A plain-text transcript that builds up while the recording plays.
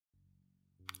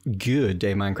Good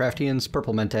day, Minecraftians.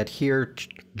 Purple Mentat here,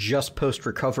 just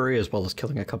post-recovery, as well as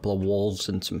killing a couple of wolves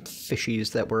and some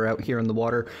fishies that were out here in the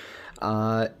water.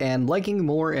 And liking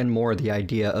more and more the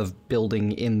idea of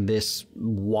building in this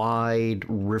wide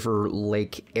river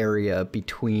lake area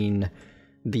between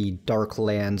the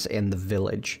Darklands and the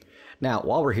village. Now,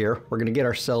 while we're here, we're going to get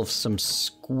ourselves some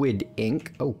squid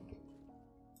ink. Oh,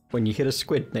 when you hit a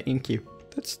squid, they ink you.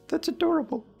 That's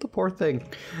adorable, the poor thing.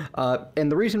 And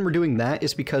the reason we're doing that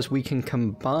is because we can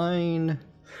grind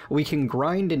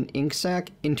an ink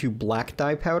sac into black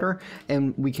dye powder,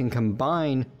 and we can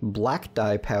combine black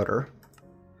dye powder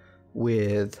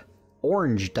with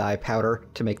orange dye powder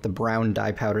to make the brown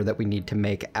dye powder that we need to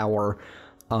make our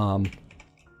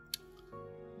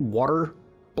water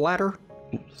bladder?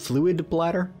 Fluid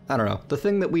bladder? I don't know. The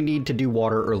thing that we need to do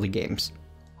water early games.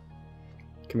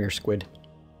 Come here, squid.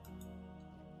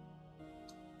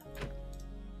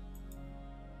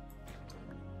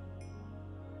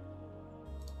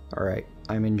 Alright,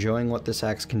 I'm enjoying what this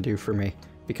axe can do for me,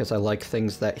 because I like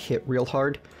things that hit real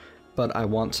hard, but I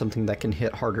want something that can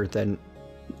hit harder than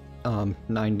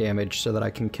 9 damage so that I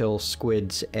can kill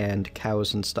squids and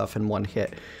cows and stuff in one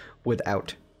hit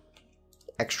without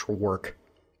extra work.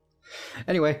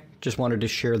 Anyway, just wanted to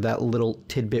share that little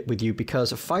tidbit with you,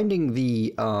 because finding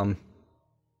the... I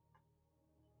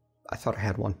thought I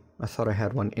had one. I thought I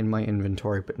had one in my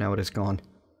inventory, but now it is gone.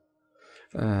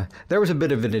 There was a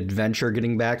bit of an adventure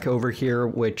getting back over here,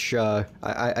 which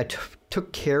I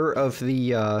took care of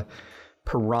the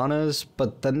piranhas,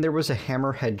 but then there was a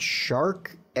hammerhead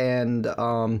shark, and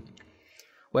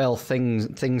well,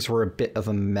 things were a bit of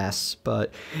a mess,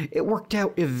 but it worked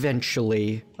out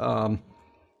eventually. Let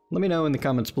me know in the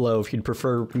comments below if you'd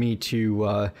prefer me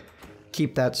to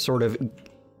keep that sort of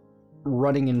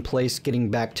running in place, getting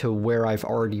back to where I've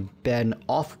already been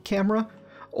off camera,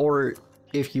 or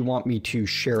if you want me to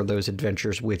share those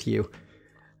adventures with you.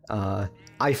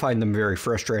 I find them very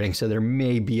frustrating, so there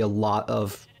may be a lot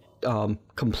of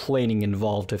complaining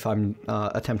involved if I'm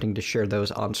attempting to share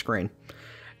those on screen.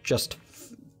 Just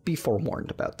be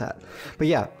forewarned about that. But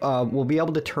yeah, we'll be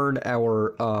able to turn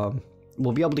our...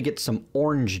 we'll be able to get some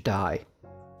orange dye.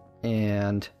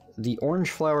 And the orange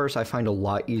flowers I find a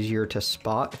lot easier to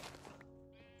spot.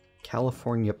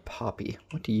 California poppy.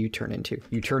 What do you turn into?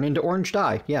 You turn into orange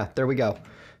dye. Yeah, there we go.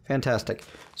 Fantastic.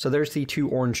 So there's the 2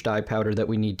 orange dye powder that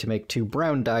we need to make 2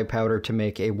 brown dye powder to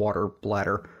make a water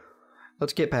bladder.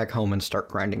 Let's get back home and start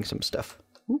grinding some stuff.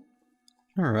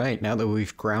 Alright, now that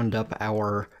we've ground up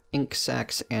our ink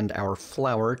sacs and our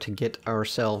flour to get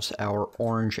ourselves our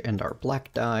orange and our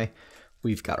black dye,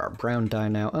 we've got our brown dye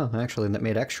now. Oh, actually that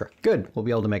made extra. Good, we'll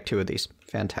be able to make 2 of these.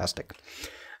 Fantastic.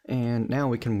 And now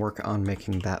we can work on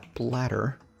making that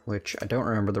bladder, which I don't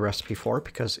remember the recipe for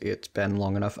because it's been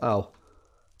long enough. Oh,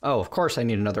 of course I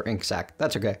need another ink sac.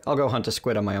 That's okay. I'll go hunt a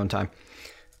squid on my own time.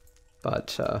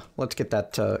 But let's get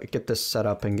that get this set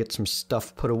up and get some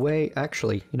stuff put away.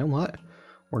 Actually, you know what?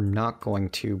 We're not going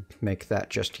to make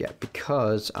that just yet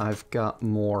because I've got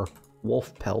more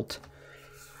wolf pelt.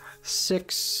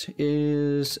 6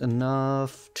 is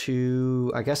enough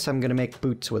to... I guess I'm going to make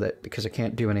boots with it because I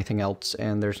can't do anything else,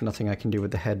 and there's nothing I can do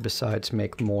with the head besides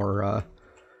make more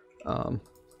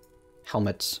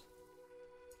helmets.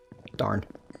 Darn.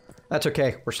 That's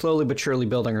okay. We're slowly but surely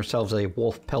building ourselves a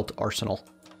wolf pelt arsenal,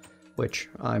 which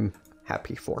I'm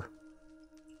happy for.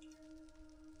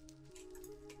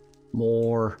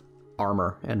 More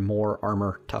armor and more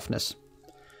armor toughness.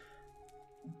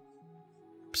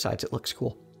 Besides, it looks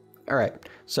cool. Alright,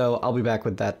 so I'll be back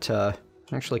with that.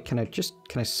 Actually, can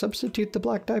I substitute the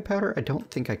black dye powder? I don't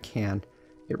think I can.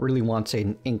 It really wants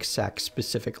an ink sac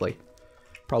specifically.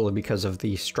 Probably because of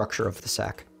the structure of the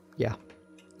sac. Yeah,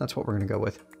 that's what we're going to go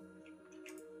with.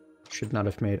 Should not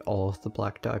have made all of the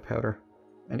black dye powder.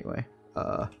 Anyway,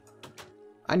 I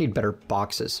need better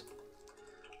boxes.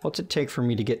 What's it take for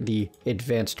me to get the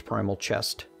advanced primal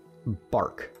chest?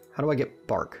 Bark. How do I get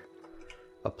bark?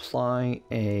 Apply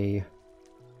a...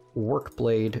 work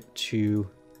blade to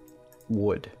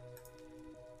wood.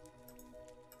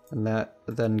 And that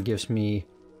then gives me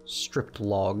stripped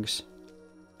logs.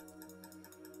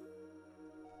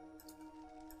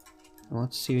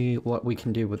 Let's see what we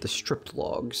can do with the stripped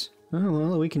logs. Oh,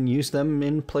 well, we can use them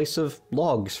in place of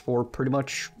logs for pretty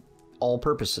much all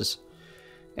purposes.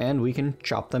 And we can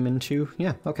chop them into...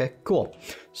 yeah, okay, cool.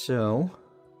 So,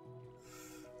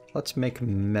 let's make a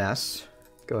mess.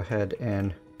 Go ahead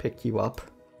and pick you up.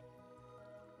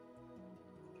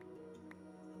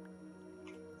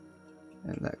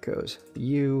 And that goes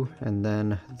you, and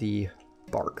then the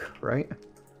bark, right?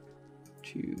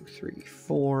 2, 3,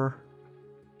 4.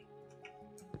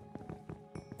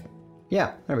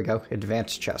 Yeah, there we go.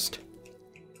 Advanced chest.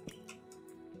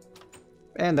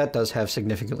 And that does have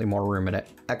significantly more room in it.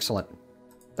 Excellent.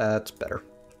 That's better.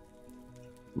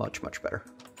 Much, much better.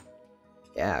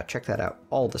 Yeah, check that out.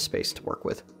 All the space to work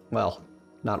with. Well,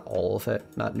 not all of it.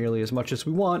 Not nearly as much as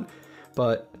we want,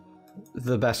 but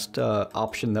the best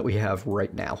option that we have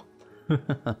right now.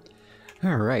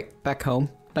 Alright, back home.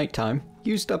 Nighttime.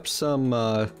 Used up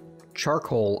some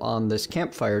charcoal on this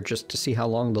campfire just to see how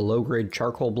long the low-grade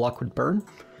charcoal block would burn.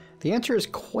 The answer is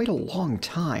quite a long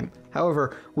time.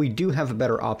 However, we do have a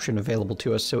better option available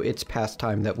to us, so it's past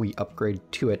time that we upgrade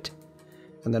to it.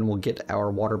 And then we'll get our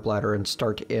water bladder and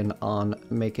start in on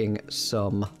making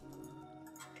some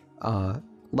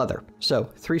leather. So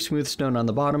 3 smooth stone on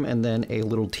the bottom and then a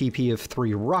little TP of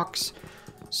 3 rocks.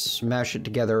 Smash it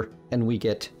together and we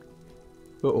get...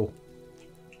 Uh-oh.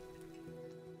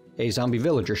 A zombie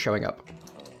villager showing up.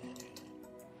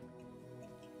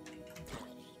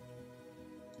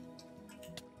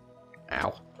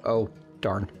 Ow. Oh,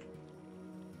 darn.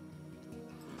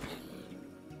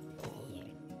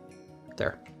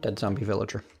 There. Dead zombie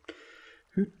villager.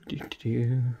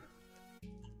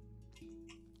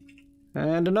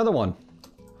 And another one.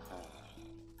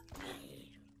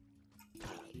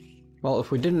 Well,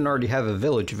 if we didn't already have a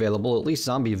village available, at least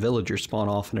zombie villagers spawn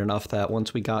often enough that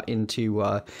once we got into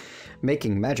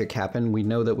making magic happen, we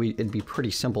know that it'd be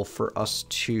pretty simple for us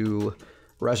to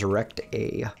resurrect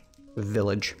a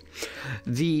village.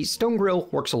 The stone grill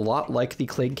works a lot like the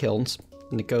clay kilns,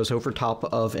 and it goes over top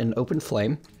of an open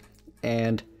flame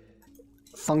and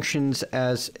functions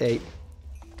as a...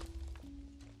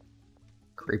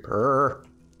 Creeper.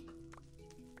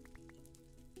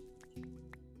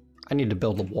 I need to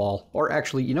build a wall. Or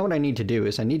actually, you know what I need to do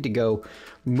is I need to go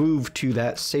move to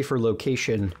that safer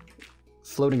location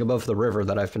floating above the river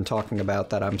that I've been talking about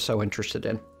that I'm so interested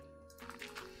in.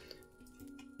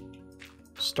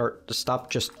 Stop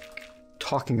just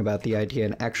talking about the idea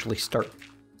and actually start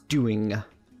doing.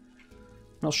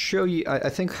 I'll show you, I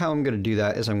think how I'm going to do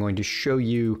that is I'm going to show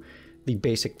you the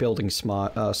basic building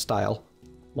style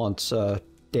once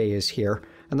day is here.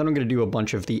 And then I'm going to do a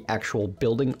bunch of the actual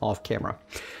building off camera.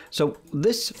 So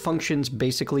this functions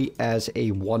basically as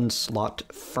a 1-slot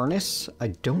furnace. I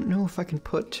don't know if I can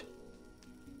put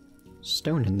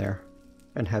stone in there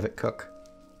and have it cook.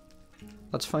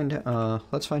 Let's find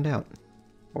out.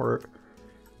 Or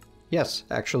yes,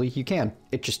 actually you can.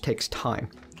 It just takes time.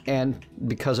 And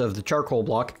because of the charcoal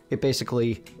block, it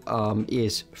basically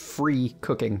is free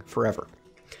cooking forever.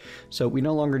 So we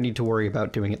no longer need to worry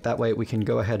about doing it that way. We can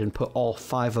go ahead and put all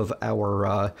 5 of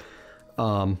our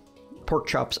pork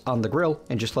chops on the grill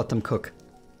and just let them cook.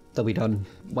 They'll be done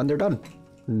when they're done.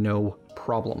 No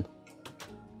problem.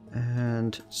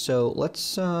 And so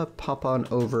let's pop on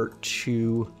over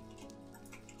to...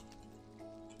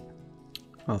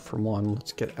 Well, for one,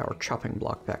 let's get our chopping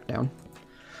block back down.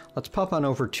 Let's pop on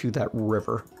over to that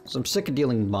river. So I'm sick of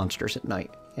dealing with monsters at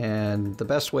night. And the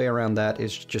best way around that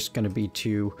is just going to be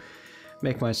to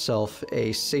make myself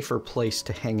a safer place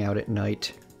to hang out at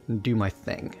night and do my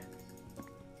thing.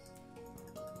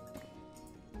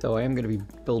 Though I am going to be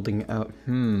building out...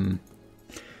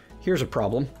 Here's a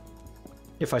problem.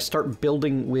 If I start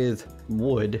building with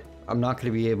wood, I'm not going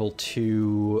to be able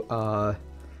to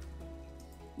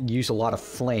use a lot of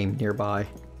flame nearby.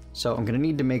 So I'm going to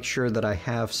need to make sure that I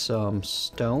have some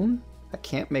stone. I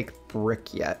can't make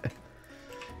brick yet.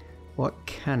 What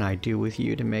can I do with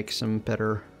you to make some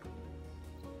better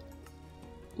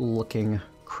looking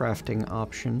crafting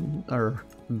option or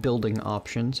building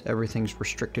options? Everything's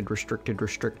restricted, restricted,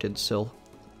 restricted still.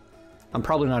 I'm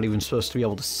probably not even supposed to be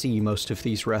able to see most of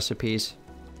these recipes.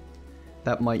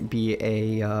 That might be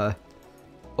a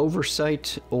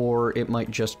oversight, or it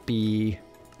might just be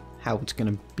how it's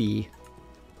gonna be.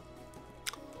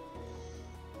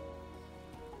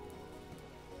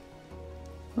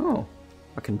 Oh,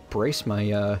 I can brace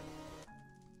my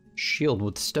shield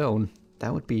with stone.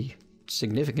 That would be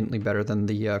significantly better than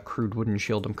the crude wooden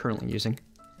shield I'm currently using.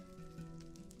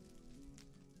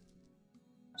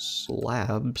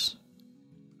 Slabs.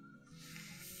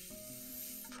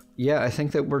 Yeah, I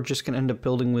think that we're just going to end up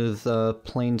building with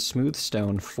plain smooth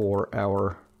stone for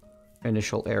our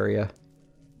initial area.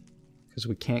 Because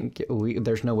we can't get...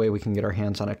 there's no way we can get our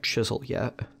hands on a chisel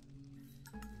yet.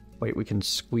 Wait, we can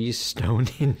squeeze stone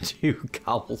into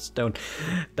cobblestone.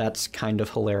 That's kind of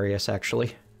hilarious,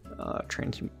 actually.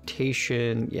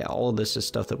 Transmutation. Yeah, all of this is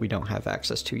stuff that we don't have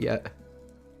access to yet.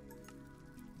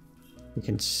 We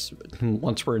can...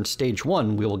 once we're in stage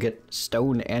 1, we will get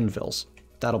stone anvils.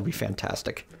 That'll be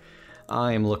fantastic.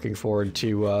 I am looking forward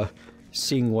to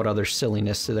seeing what other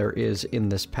silliness there is in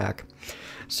this pack.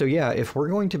 So yeah, if we're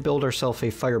going to build ourselves a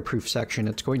fireproof section,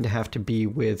 it's going to have to be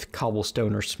with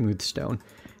cobblestone or smooth stone.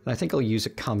 And I think I'll use a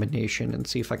combination and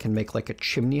see if I can make like a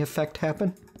chimney effect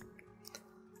happen.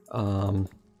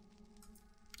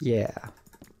 Yeah.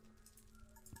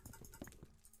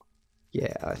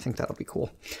 Yeah, I think that'll be cool.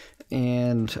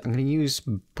 And I'm going to use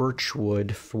birch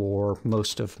wood for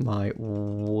most of my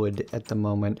wood at the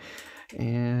moment.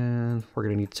 And we're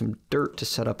going to need some dirt to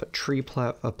set up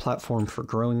a platform for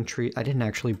growing tree. I didn't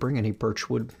actually bring any birch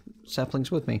wood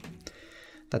saplings with me.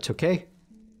 That's okay.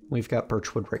 We've got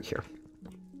birch wood right here.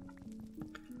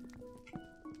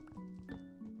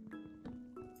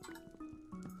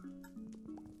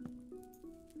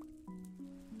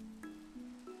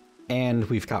 And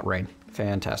we've got rain.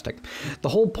 Fantastic. The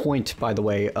whole point, by the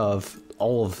way, of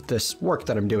all of this work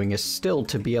that I'm doing is still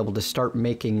to be able to start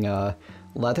making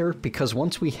leather, because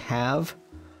once we have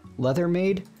leather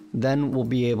made, then we'll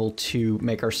be able to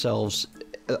make ourselves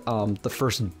the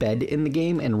first bed in the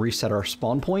game and reset our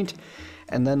spawn point,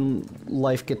 and then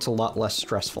life gets a lot less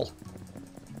stressful.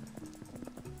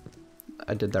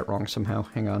 I did that wrong somehow.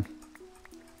 Hang on.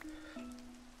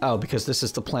 Oh, because this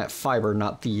is the plant fiber,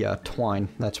 not the twine.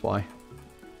 That's why.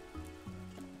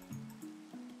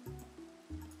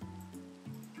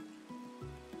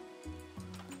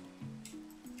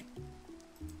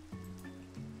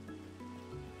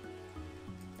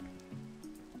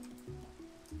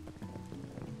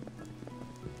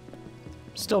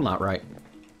 Still not right.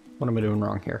 What am I doing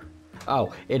wrong here?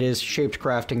 Oh, it is shaped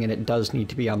crafting and it does need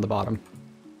to be on the bottom.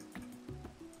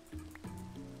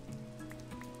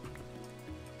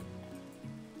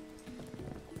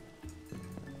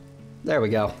 There we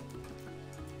go.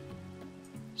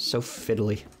 So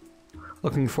fiddly.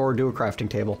 Looking forward to a crafting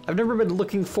table. I've never been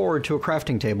looking forward to a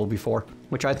crafting table before,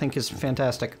 which I think is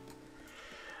fantastic.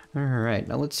 Alright,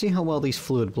 now let's see how well these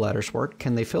fluid bladders work.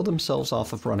 Can they fill themselves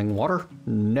off of running water?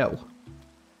 No.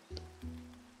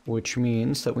 Which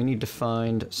means that we need to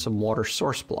find some water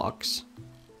source blocks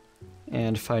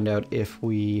and find out if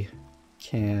we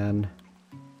can...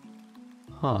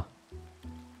 Huh.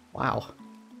 Wow.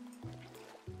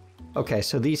 Okay,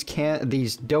 so these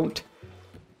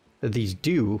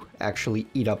do actually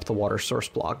eat up the water source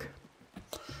block.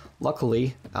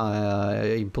 Luckily,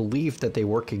 I believe that they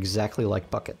work exactly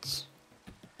like buckets.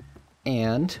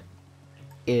 And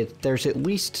there's at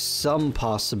least some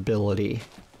possibility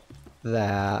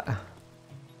that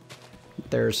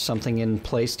there's something in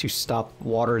place to stop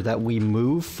water that we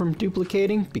move from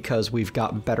duplicating, because we've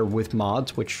got better with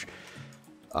mods, which...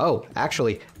 Oh,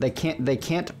 actually, they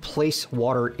can't place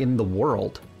water in the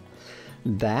world.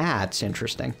 That's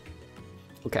interesting.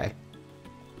 Okay.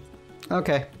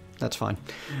 Okay, that's fine.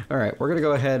 All right, we're gonna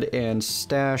go ahead and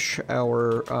stash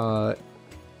our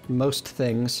most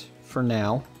things for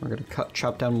now. We're gonna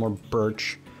chop down more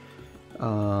birch.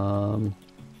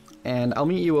 And I'll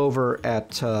meet you over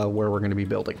at where we're gonna be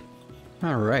building.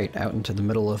 All right, out into the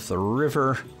middle of the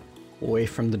river, away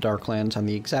from the Darklands, on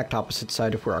the exact opposite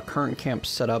side of where our current camp's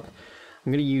set up.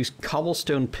 I'm going to use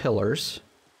cobblestone pillars.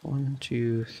 1,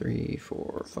 2, 3,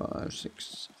 4, 5,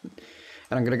 6, 7.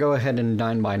 And I'm going to go ahead and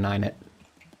 9x9 it.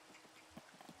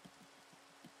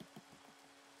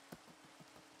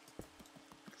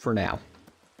 For now.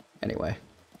 Anyway.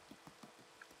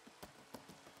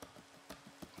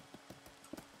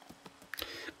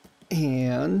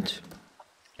 And...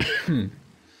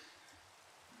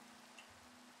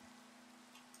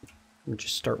 We'll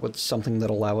just start with something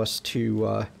that'll allow us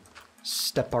to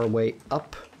step our way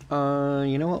up.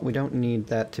 You know what? We don't need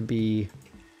that to be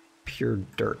pure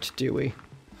dirt, do we?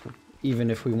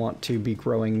 Even if we want to be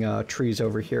growing trees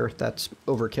over here, that's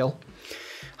overkill.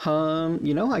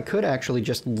 You know, I could actually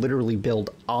just literally build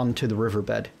onto the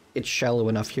riverbed. It's shallow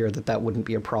enough here that that wouldn't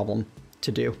be a problem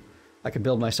to do. I could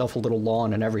build myself a little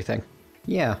lawn and everything.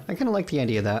 Yeah, I kind of like the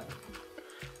idea of that.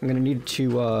 I'm going to need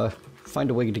to find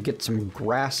a way to get some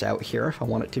grass out here if I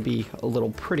want it to be a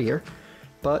little prettier,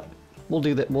 but we'll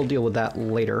do that. We'll deal with that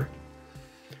later.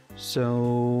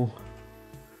 So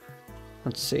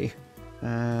let's see.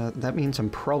 That means I'm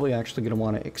probably actually going to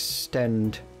want to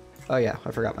extend. Oh yeah,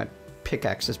 I forgot my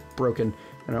pickaxe is broken.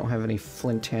 I don't have any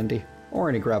flint handy, or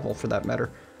any gravel for that matter.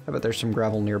 I bet there's some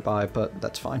gravel nearby, but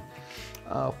that's fine.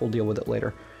 We'll deal with it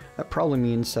later. That probably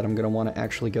means that I'm going to want to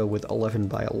actually go with 11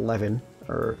 by 11.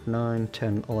 Or 9,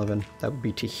 10, 11. That would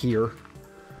be to here.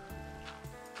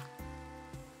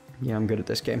 Yeah, I'm good at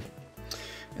this game.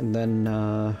 And then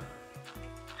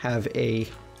have a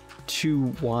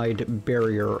 2 wide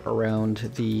barrier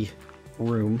around the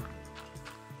room.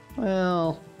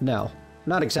 Well, no,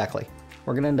 not exactly.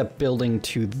 We're going to end up building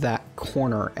to that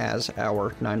corner as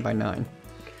our 9x9.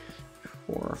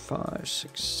 4, 5,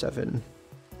 6, 7,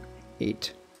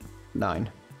 8, 9.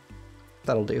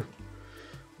 That'll do.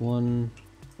 1,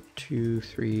 2,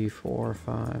 3, 4,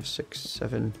 5, 6,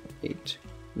 7, 8,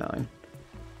 9.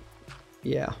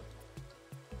 Yeah.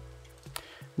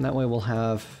 And that way we'll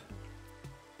have...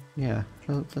 Yeah,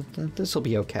 this will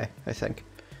be okay, I think.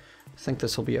 I think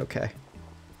this will be okay.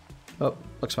 Oh,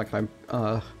 looks like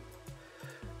I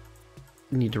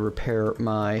need to repair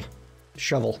my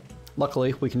shovel.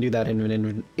 Luckily, we can do that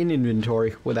in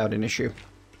inventory without an issue.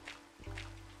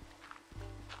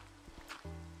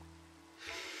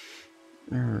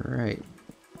 Alright.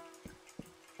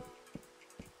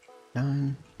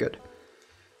 9, good.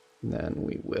 And then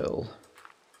we will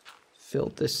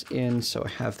fill this in so I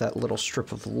have that little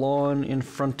strip of lawn in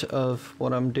front of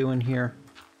what I'm doing here.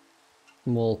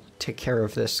 And we'll take care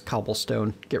of this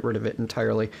cobblestone, get rid of it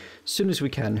entirely as soon as we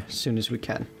can,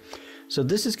 So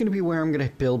this is going to be where I'm going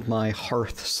to build my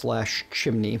hearth slash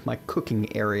chimney, my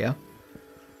cooking area.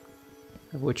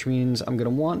 Which means I'm going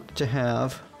to want to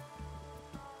have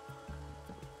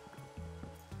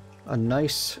a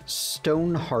nice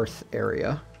stone hearth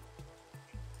area.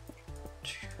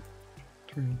 2,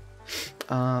 3.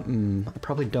 I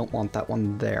probably don't want that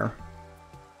one there.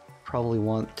 Probably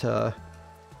want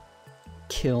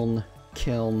kiln,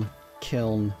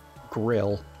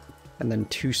 grill, and then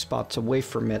 2 spots away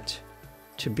from it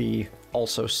to be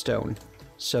also stone,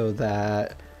 so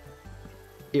that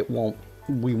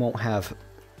we won't have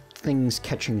things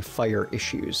catching fire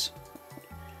issues.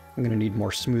 I'm gonna need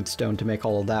more smooth stone to make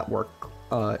all of that work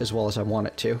as well as I want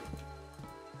it to.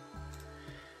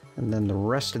 And then the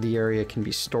rest of the area can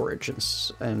be storage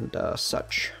and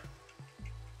such.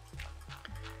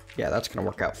 Yeah, that's gonna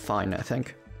work out fine, I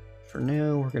think. For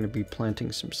now, we're gonna be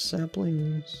planting some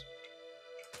saplings.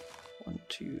 1,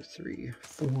 2, 3,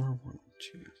 4. 1,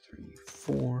 2, 3,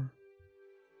 4.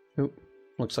 Oop,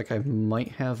 looks like I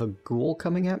might have a ghoul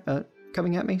coming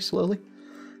at me slowly.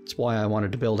 That's why I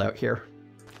wanted to build out here.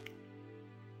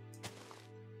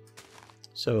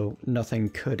 So nothing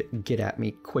could get at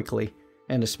me quickly.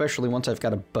 And especially once I've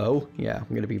got a bow, yeah, I'm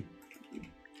going to be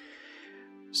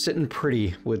sitting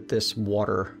pretty with this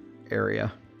water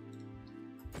area.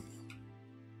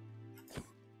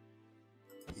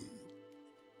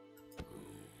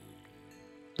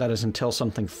 That is until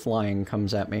something flying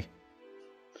comes at me.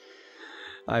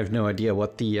 I have no idea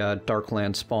what the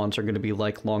Darkland spawns are going to be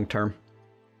like long term.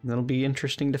 That'll be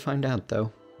interesting to find out,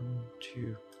 though. 1,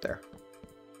 2, there.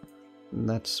 And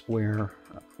that's where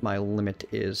my limit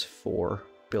is for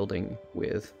building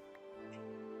with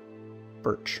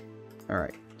birch.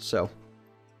 Alright, so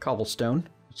cobblestone.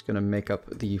 It's going to make up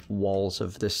the walls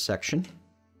of this section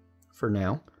for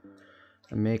now.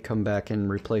 I may come back and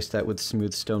replace that with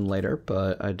smooth stone later,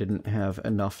 but I didn't have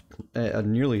enough,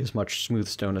 nearly as much smooth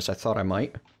stone as I thought I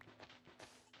might.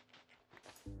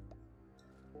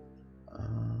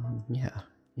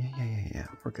 Yeah,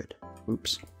 we're good.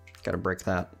 Oops, gotta break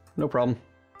that. No problem.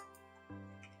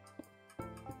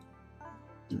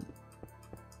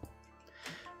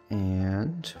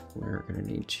 And we're gonna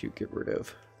need to get rid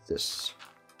of this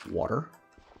water.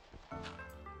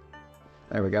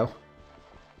 There we go.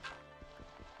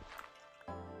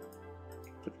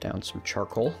 Put down some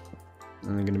charcoal.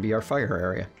 And they're gonna be our fire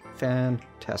area.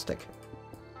 Fantastic.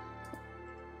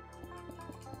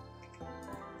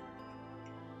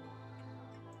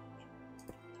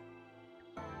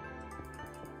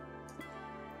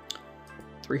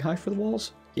 Three high for the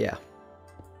walls? Yeah.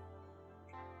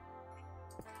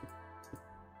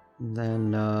 And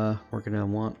then we're gonna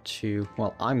want to,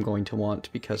 well, I'm going to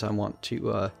want, because I want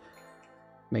to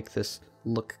make this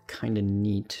look kind of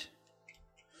neat.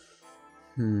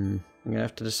 I'm gonna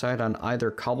have to decide on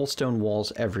either cobblestone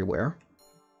walls everywhere,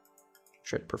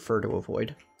 which I'd prefer to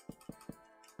avoid,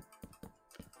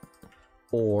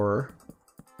 or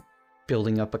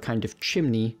building up a kind of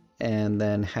chimney and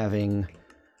then having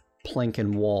plank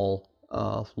and wall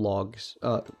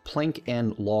plank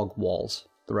and log walls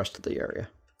the rest of the area.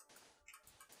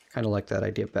 Kind of like that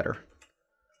idea better.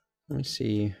 Let me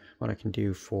see what I can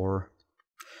do for...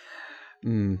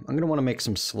 I'm going to want to make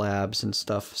some slabs and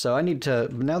stuff. So I need to,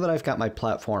 now that I've got my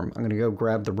platform, I'm going to go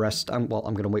grab the rest. Well,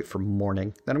 I'm going to wait for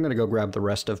morning. Then I'm going to go grab the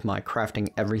rest of my crafting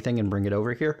everything and bring it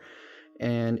over here.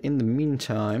 And in the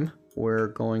meantime, we're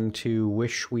going to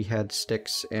wish we had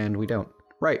sticks, and we don't.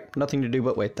 Right, nothing to do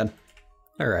but wait then.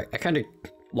 Alright, I kind of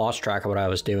lost track of what I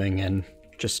was doing and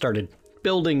just started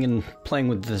building and playing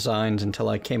with the designs until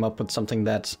I came up with something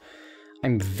that's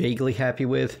I'm vaguely happy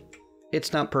with.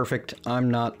 It's not perfect, I'm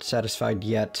not satisfied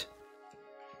yet,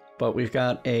 but we've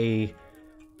got a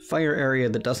fire area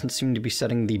that doesn't seem to be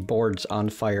setting the boards on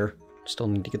fire, Still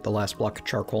need to get the last block of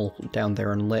charcoal down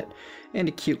there and lit. And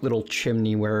a cute little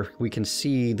chimney where we can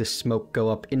see the smoke go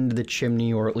up into the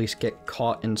chimney, or at least get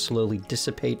caught and slowly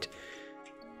dissipate.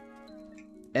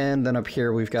 And then up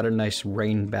here we've got a nice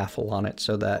rain baffle on it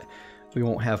so that we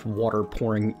won't have water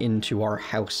pouring into our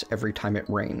house every time it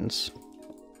rains.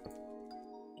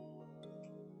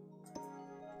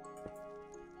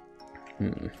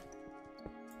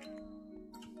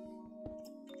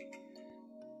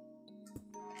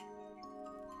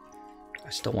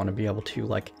 I still want to be able to,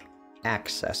 like,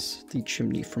 access the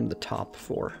chimney from the top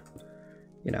for,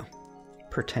 you know,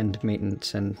 pretend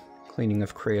maintenance and cleaning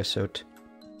of creosote,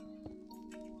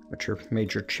 which are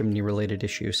major chimney-related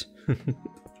issues.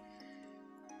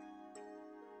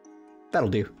 That'll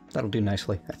do. That'll do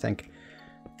nicely, I think.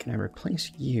 Can I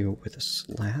replace you with a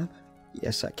slab?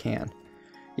 Yes, I can.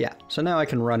 Yeah, so now I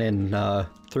can run in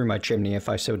through my chimney if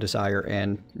I so desire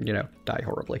and, you know, die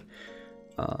horribly.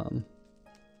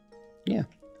 Yeah,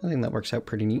 I think that works out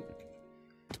pretty neat.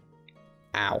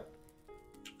 Ow.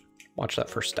 Watch that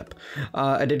first step.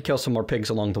 I did kill some more pigs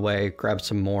along the way, grabbed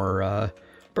some more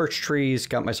birch trees,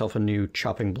 got myself a new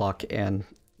chopping block, and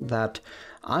that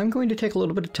I'm going to take a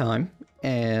little bit of time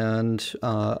and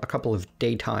a couple of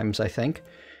daytimes, I think,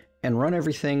 and run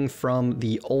everything from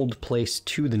the old place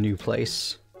to the new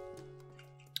place.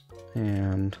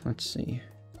 And let's see.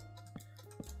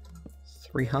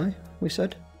 3 high, we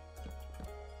said?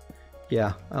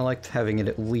 Yeah, I liked having it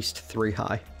at least 3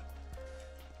 high.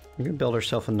 We're gonna build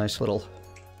ourselves a nice little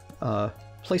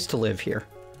place to live here.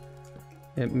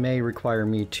 It may require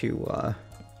me to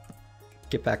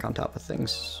get back on top of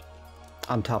things,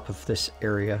 on top of this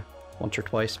area once or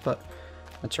twice, but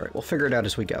that's alright. We'll figure it out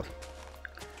as we go.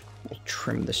 We'll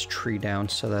trim this tree down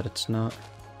so that it's not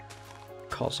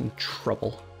causing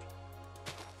trouble.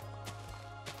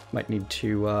 Might need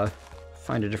to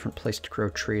find a different place to grow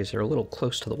trees. They're a little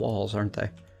close to the walls, aren't they?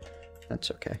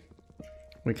 That's okay.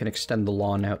 We can extend the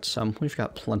lawn out some. We've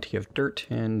got plenty of dirt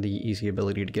and the easy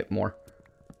ability to get more.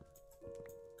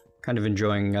 Kind of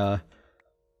enjoying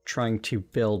trying to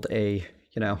build a,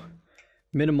 you know,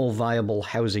 minimal viable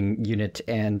housing unit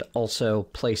and also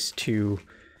place to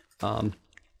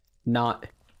not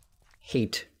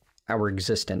hate our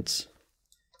existence.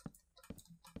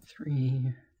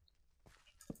 3...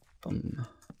 Bum,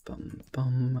 bum,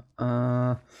 bum.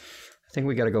 I think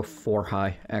we gotta go 4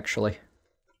 high, actually,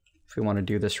 if we want to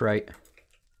do this right.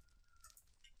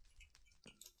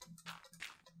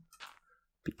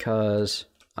 Because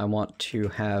I want to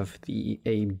have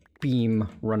a beam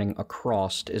running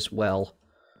across as well.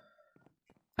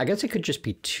 I guess it could just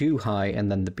be 2 high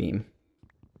and then the beam.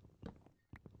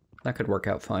 That could work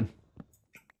out fine.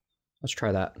 Let's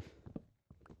try that.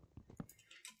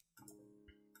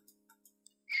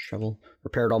 Shovel.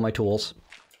 Repaired all my tools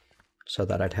so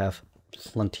that I'd have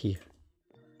plenty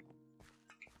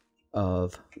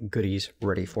of goodies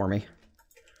ready for me.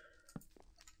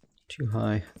 2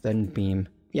 high, then beam.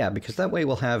 Yeah, because that way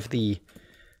we'll have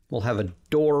a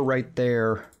door right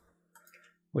there,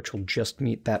 which will just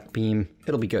meet that beam.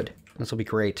 It'll be good. This will be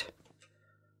great.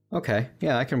 Okay,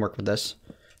 yeah, I can work with this.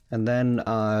 And then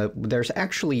there's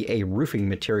actually a roofing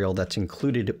material that's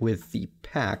included with the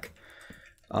pack.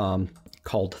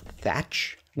 Called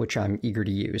thatch, which I'm eager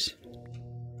to use.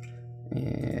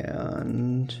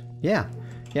 And yeah,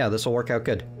 this will work out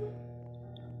good.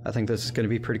 I think this is going to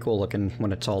be pretty cool looking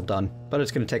when it's all done, but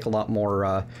it's going to take a lot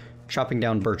more chopping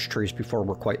down birch trees before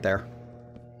we're quite there.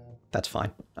 That's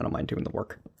fine. I don't mind doing the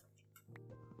work.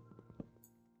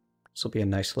 This will be a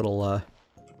nice little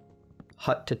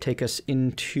hut to take us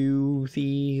into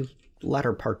the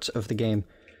latter parts of the game.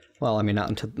 Well, I mean,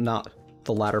 not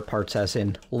the latter parts as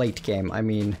in late game. I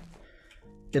mean,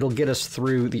 it'll get us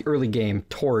through the early game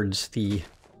towards the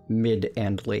mid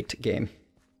and late game.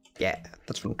 Yeah,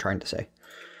 that's what I'm trying to say.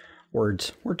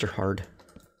 Words are hard.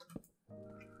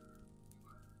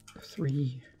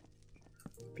 3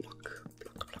 block.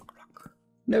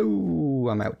 No,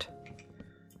 I'm out.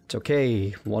 It's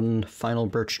okay. 1 final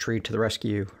birch tree to the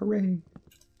rescue. Hooray.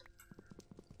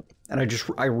 And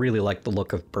I really like the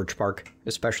look of birch bark,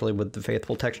 especially with the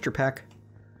Faithful texture pack.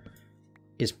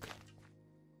 Is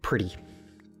pretty.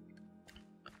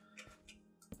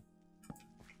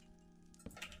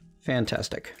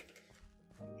 Fantastic.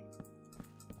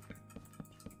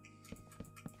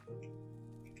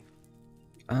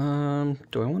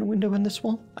 Do I want a window in this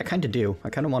wall? I kind of do. I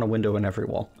kind of want a window in every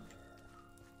wall.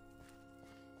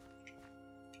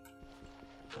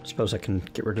 Suppose I can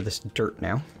get rid of this dirt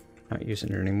now. Not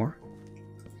using it anymore.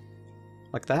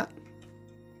 Like that?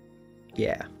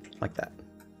 Yeah, like that.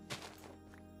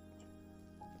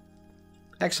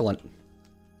 Excellent.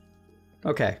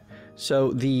 Okay,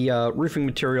 So the roofing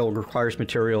material requires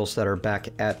materials that are back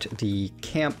at the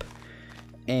camp,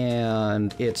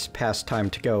 and it's past time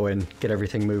to go and get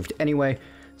everything moved anyway.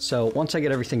 So once I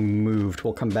get everything moved,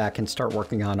 we'll come back and start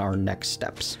working on our next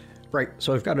steps. Right,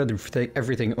 so I've got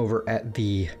everything over at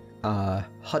the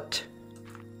hut,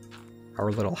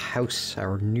 our little house,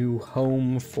 our new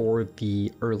home for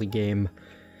the early game.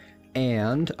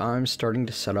 And I'm starting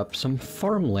to set up some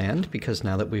farmland because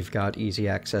now that we've got easy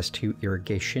access to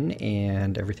irrigation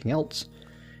and everything else,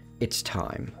 it's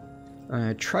time.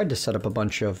 I tried to set up a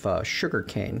bunch of sugar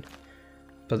cane,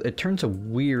 but it turns a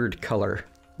weird color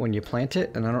when you plant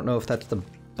it, and I don't know if that's the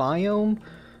biome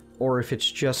or if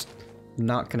it's just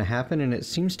not going to happen, and it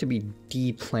seems to be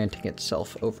deplanting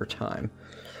itself over time.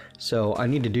 So I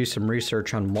need to do some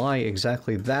research on why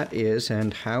exactly that is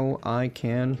and how I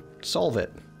can solve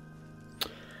it.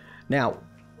 Now,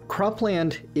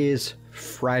 cropland is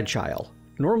fragile.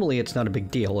 Normally it's not a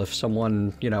big deal. If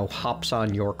someone, hops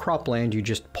on your cropland, you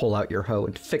just pull out your hoe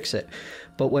and fix it.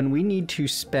 But when we need to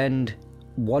spend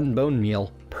 1 bone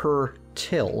meal per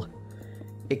till,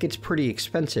 it gets pretty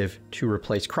expensive to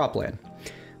replace cropland.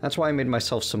 That's why I made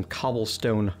myself some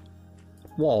cobblestone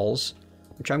walls,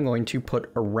 which I'm going to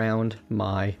put around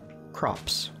my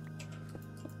crops.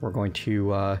 We're going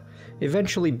to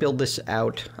eventually build this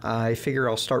out. I figure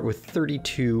I'll start with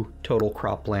 32 total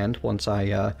cropland once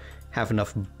I have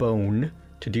enough bone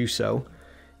to do so.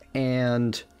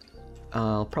 And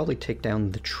I'll probably take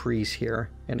down the trees here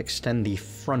and extend the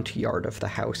front yard of the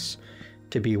house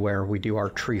to be where we do our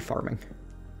tree farming.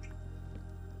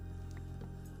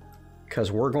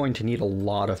 Because we're going to need a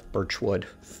lot of birch wood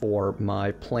for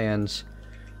my plans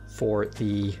for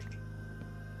the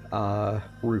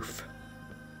roof.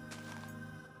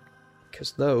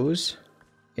 Because those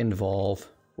involve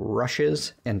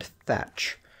rushes and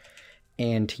thatch.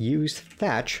 And to use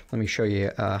thatch, let me show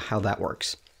you how that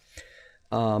works.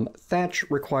 Thatch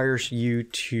requires you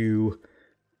to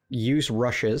use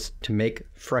rushes to make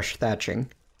fresh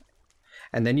thatching.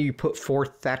 And then you put 4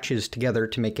 thatches together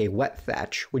to make a wet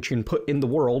thatch, which you can put in the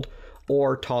world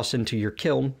or toss into your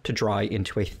kiln to dry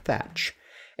into a thatch.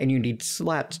 And you need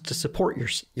slats to support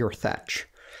your thatch.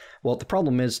 Well, the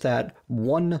problem is that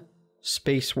 1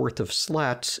 space worth of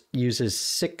slats uses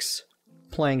 6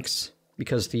 planks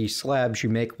because the slabs you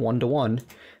make 1-to-1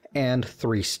 and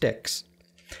 3 sticks.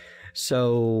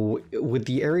 So with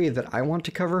the area that I want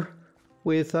to cover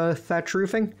with thatch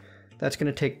roofing, that's going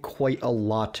to take quite a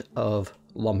lot of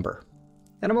lumber.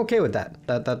 And I'm okay with that.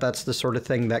 That's the sort of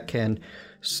thing that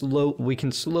we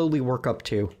can slowly work up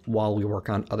to while we work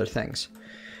on other things.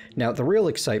 Now, the real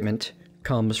excitement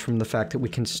comes from the fact that we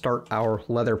can start our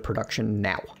leather production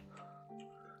now.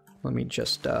 Let me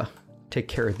just take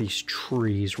care of these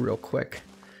trees real quick.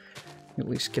 At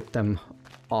least get them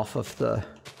off of the...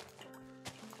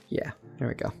 Yeah, there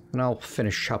we go. And I'll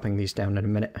finish chopping these down in a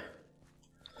minute.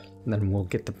 And then we'll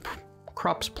get the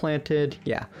crops planted.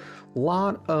 Yeah, a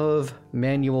lot of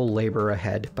manual labor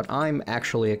ahead, but I'm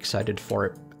actually excited for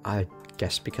it. I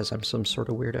guess because I'm some sort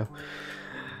of weirdo.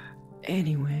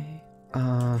 Anyway,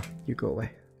 you go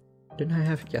away. Didn't I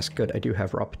have... Yes, good, I do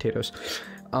have raw potatoes.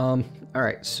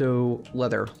 Alright, so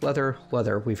leather.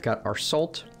 We've got our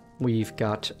salt, we've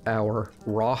got our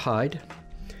rawhide,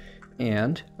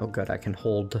 and, oh good, I can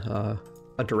hold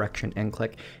a direction and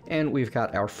click, and we've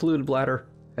got our fluid bladder,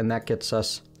 and that gets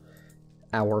us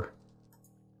our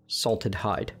salted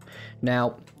hide.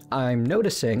 Now, I'm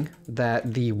noticing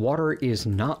that the water is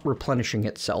not replenishing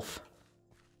itself.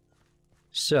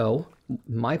 So,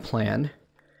 my plan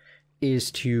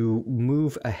is to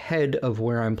move ahead of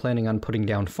where I'm planning on putting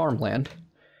down farmland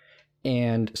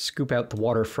and scoop out the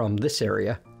water from this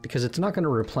area because it's not going to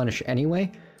replenish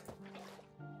anyway.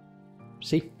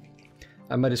 See?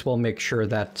 I might as well make sure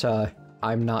that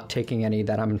I'm not taking any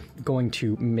that I'm going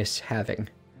to miss having.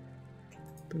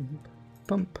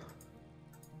 Bump.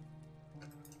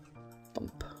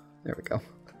 Bump. There we go.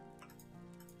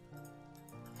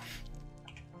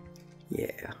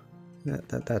 Yeah.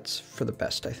 That's for the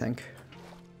best, I think.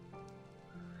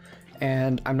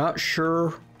 And I'm not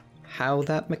sure how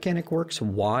that mechanic works,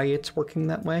 why it's working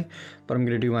that way, but I'm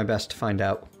going to do my best to find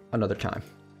out another time.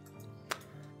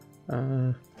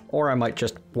 Or I might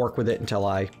just work with it until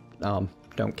I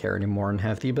don't care anymore and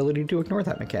have the ability to ignore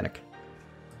that mechanic.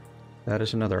 That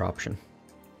is another option.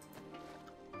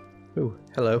 Ooh,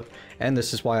 hello. And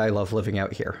this is why I love living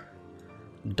out here.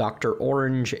 Dr.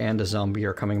 Orange and a zombie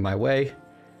are coming my way,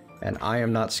 and I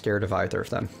am not scared of either of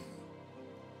them.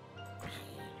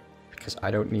 Because I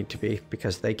don't need to be,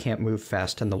 because they can't move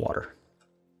fast in the water.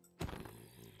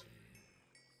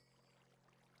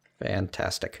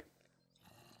 Fantastic.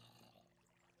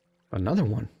 Another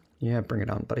one. Yeah, bring it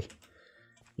on, buddy.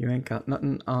 You ain't got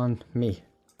nothing on me.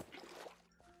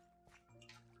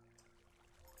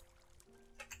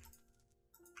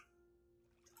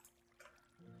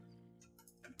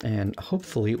 And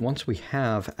hopefully, once we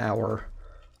have our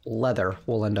leather,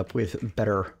 we'll end up with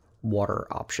better water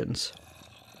options.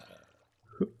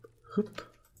 Hoop, hoop,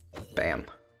 bam.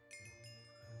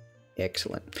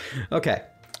 Excellent. Okay,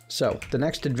 so the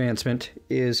next advancement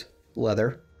is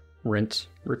leather, rinse,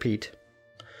 repeat,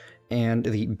 and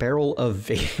the barrel of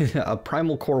a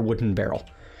primal core wooden barrel.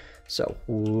 So,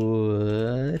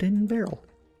 wooden barrel.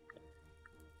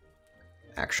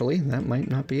 Actually, that might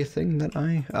not be a thing that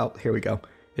oh, here we go.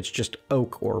 It's just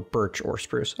oak or birch or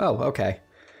spruce. Oh, okay.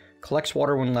 Collects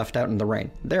water when left out in the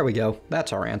rain. There we go.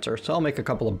 That's our answer. So I'll make a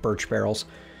couple of birch barrels.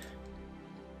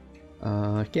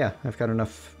 Yeah, I've got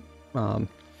enough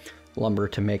lumber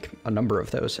to make a number of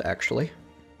those, actually.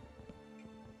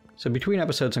 So between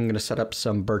episodes, I'm going to set up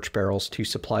some birch barrels to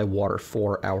supply water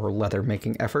for our leather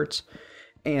making efforts.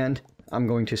 And I'm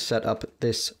going to set up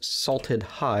this salted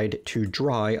hide to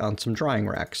dry on some drying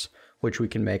racks, which we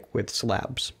can make with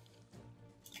slabs.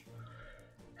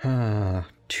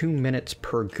 2 minutes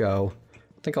per go.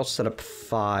 I think I'll set up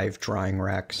 5 drying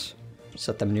racks.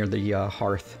 Set them near the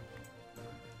hearth.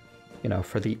 You know,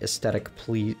 for the aesthetic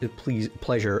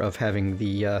pleasure of having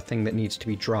the thing that needs to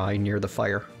be dry near the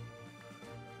fire.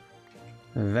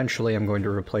 Eventually I'm going to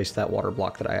replace that water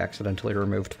block that I accidentally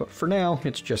removed, but for now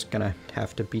it's just gonna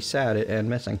have to be sad and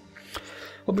missing.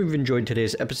 Hope you've enjoyed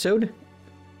today's episode.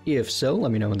 If so,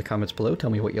 let me know in the comments below. Tell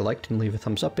me what you liked and leave a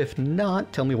thumbs up. If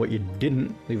not, tell me what you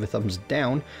didn't. Leave a thumbs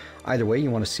down. Either way,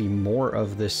 you want to see more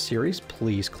of this series,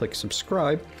 please click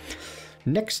subscribe.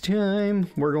 Next time,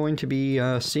 we're going to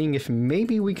be seeing if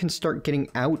maybe we can start getting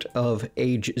out of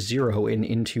Age 0 and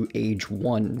into Age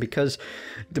 1, because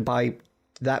by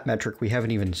that metric, we haven't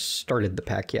even started the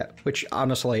pack yet, which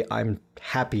honestly, I'm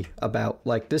happy about.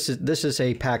 Like, this is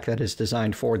a pack that is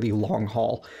designed for the long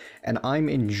haul, and I'm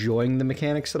enjoying the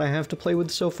mechanics that I have to play with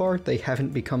so far. They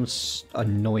haven't become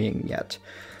annoying yet.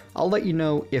 I'll let you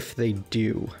know if they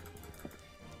do.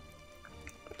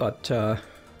 But,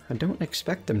 I don't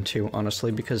expect them to,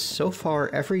 honestly, because so far,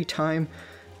 every time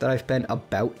that I've been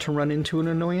about to run into an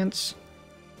annoyance,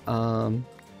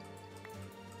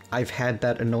 I've had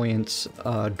that annoyance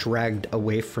dragged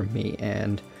away from me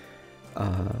and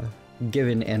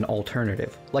given an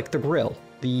alternative. Like the grill.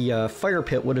 The fire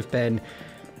pit would have been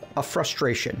a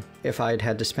frustration if I had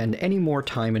had to spend any more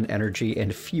time and energy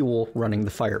and fuel running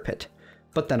the fire pit.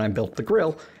 But then I built the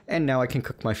grill, and now I can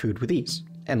cook my food with ease,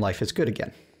 and life is good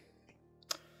again.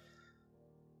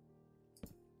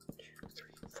 2, 3,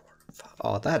 4, 5.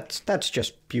 Oh, that's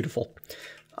just beautiful.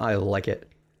 I like it.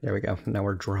 There we go. Now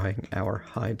we're drying our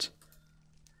hides.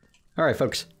 All right,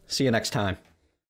 folks. See you next time.